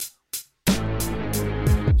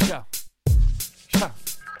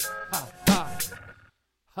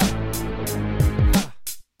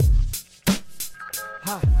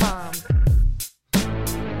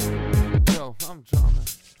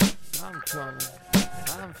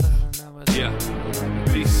Yeah,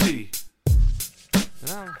 BC.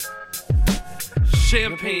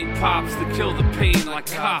 Champagne pops to kill the pain like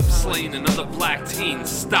cops slaying another black teen.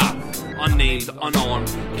 Stop. Unnamed, unarmed.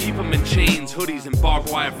 Keep them in chains, hoodies, and barbed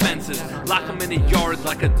wire fences. Lock them in a yard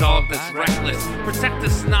like a dog that's reckless. Protect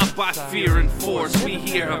us not by fear and force. We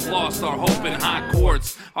here have lost our hope in high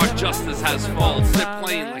courts. Our justice has faults. They're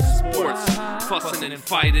playing like sports. Fussing and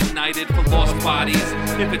fighting, knighted for lost bodies.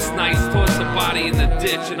 If it's nice, toss the body in the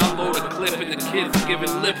ditch and unload a clip, and the kid for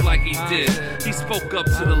giving lip like he did. He spoke up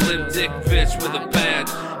to the limp dick bitch with a badge.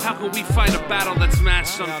 How can we fight a battle that's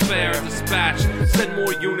matched unfair? Dispatch, send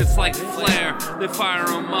more units like Flair. They fire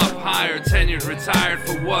them up higher, tenured, retired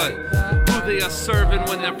for what? Who they are serving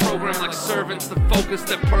when they're programmed like servants to focus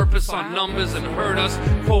their purpose on numbers and hurt us.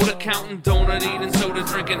 Quota counting, donut eating, soda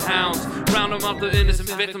drinking hounds. Round them up the innocent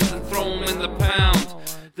victims and throw them in the pound.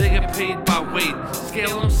 They get paid by weight.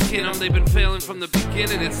 Scale them, skin them. They've been failing from the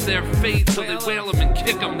beginning. It's their fate, so they wail them and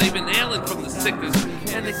kick them. They've been ailing from the sickness,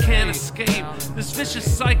 and they can't escape. This vicious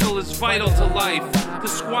cycle is vital to life. The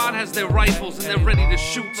squad has their rifles, and they're ready to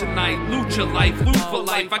shoot tonight. Loot your life, loot for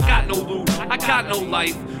life. I got no loot, I got no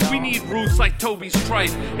life. We need roots like Toby's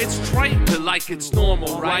tripe. It's trite, but like it's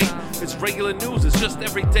normal, right? It's regular news, it's just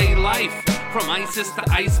everyday life. From ISIS to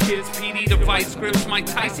ICE kids, PD to vice grips. Mike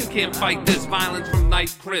Tyson can't fight this violence from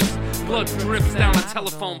night crisp. Blood drips down a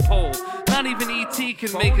telephone pole. Not even E.T.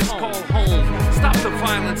 can make his call home. Stop the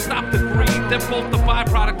violence, stop the greed. They're both the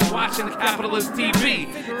byproduct of watching capitalist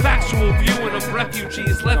TV. Factual viewing of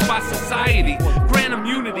refugees left by society. Grant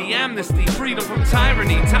immunity, amnesty, freedom from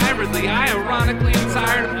tyranny. Tyrantly, I ironically am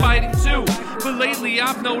tired of fighting too. But lately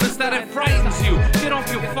I've noticed that it frightens you. Get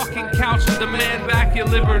off your fucking couch and demand back your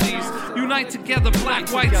liberties. Unite together, black,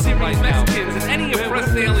 white, Syrians, Mexicans, and any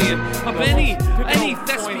oppressed alien of any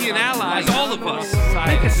thespian allies, all of us.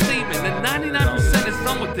 Make a statement that 99% is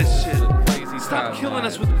done with this shit. Stop killing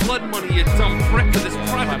us with blood money, you dumb prick. For this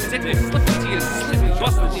private dick will slip into your slip and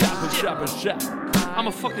bust into your shit. I'm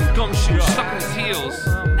a fucking gumshoe stuck in his heels.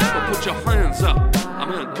 But put your hands up, I'm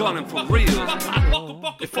gonna gun him for real.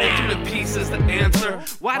 If ultimate peace is the answer,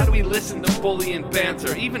 why do we listen to bully and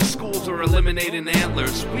banter? Even schools are eliminating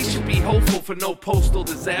antlers. We should be hopeful for no postal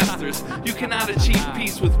disasters. You cannot achieve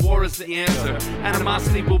peace with war as the answer.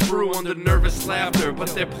 Animosity will brew under nervous laughter, but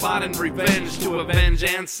they're plotting revenge to avenge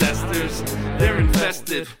ancestors. They're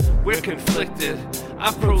infested, we're conflicted.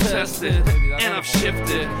 I've protested, and I've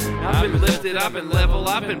shifted. I've been lifted, I've been level,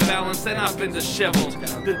 I've been balanced, and I've been disheveled.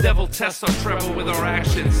 The devil tests our treble with our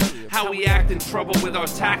actions. How we act in trouble with our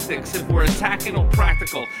tactics. If we're attacking or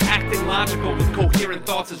practical, acting logical with coherent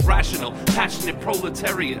thoughts is rational. Passionate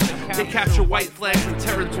proletariat. They capture white flags and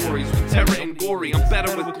territories with terror and gory. I'm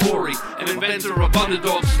better with glory, an inventor of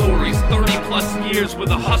underdog stories. 30 plus years with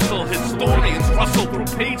a hustle. Historians rustle through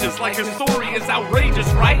pages like your story is outrageous,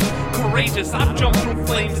 right? Courageous, I've jumped through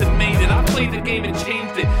flames and made it. I played the game and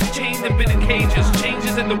changed it. Chained and been in cages.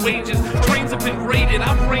 Changes in the wages. Trains have been raided.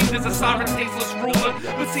 I've reigned as a sovereign, tasteless ruler.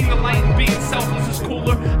 But seeing the light and being selfless is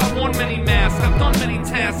cooler. I've worn many masks. I've done many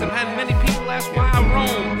tasks. I've had many people ask why I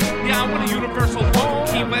roam. Yeah, I want a universal home.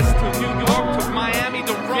 Key West to New York to Miami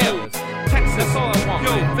to Rome. Texas, all I want.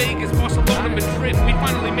 Yo, Vegas, Barcelona, Madrid. We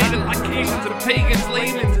finally made it like kings to pagans,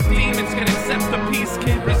 laymen to demons. Can accept the peace,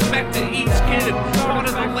 kid. Respect to each kid.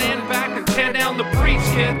 Order the land back and tear down the breach,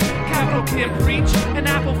 kid. Capital can't preach, an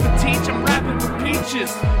apple for teach. I'm rapping for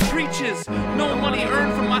peaches. Preaches, no money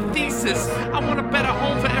earned from my thesis. I want a better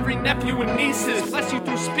home for every nephew and nieces. Bless you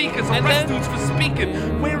through speakers, arrest dudes for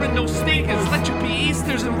speaking. Wearing no sneakers, let you be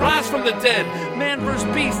Easters and rise from the dead. Man versus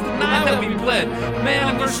beast, deny that we bled.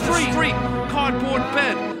 Man versus street, cardboard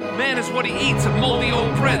bed. Man is what he eats, and moldy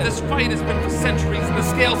old bread. This fight has been for centuries, and the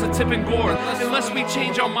scales are tipping gore. Unless we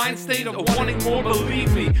change our mind state of wanting more,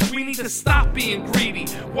 believe me, we need to stop being greedy.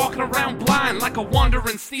 Walking around blind like a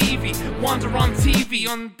wandering Stevie. Wander on TV,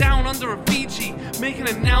 on down under a Fiji. Making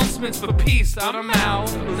announcements for peace, but I'm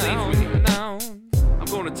out, believe me. I'm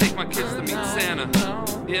going to take my kids to meet Santa.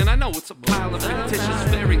 Yeah, and I know it's a pile of fictitious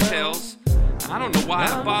fairy tales. I don't know why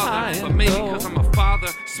I bother, but maybe because I'm a father,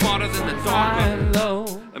 smarter than the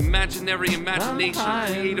darker. Imaginary imagination,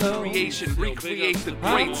 creative creation, recreate the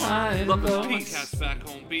greats. Love and peace. Cats back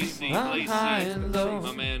home, BC, Lacey.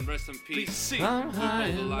 My man, rest in peace. The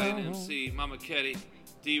Light MC, Mama Ketty,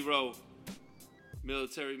 D-Row,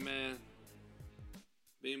 Military Man,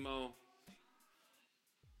 BMO.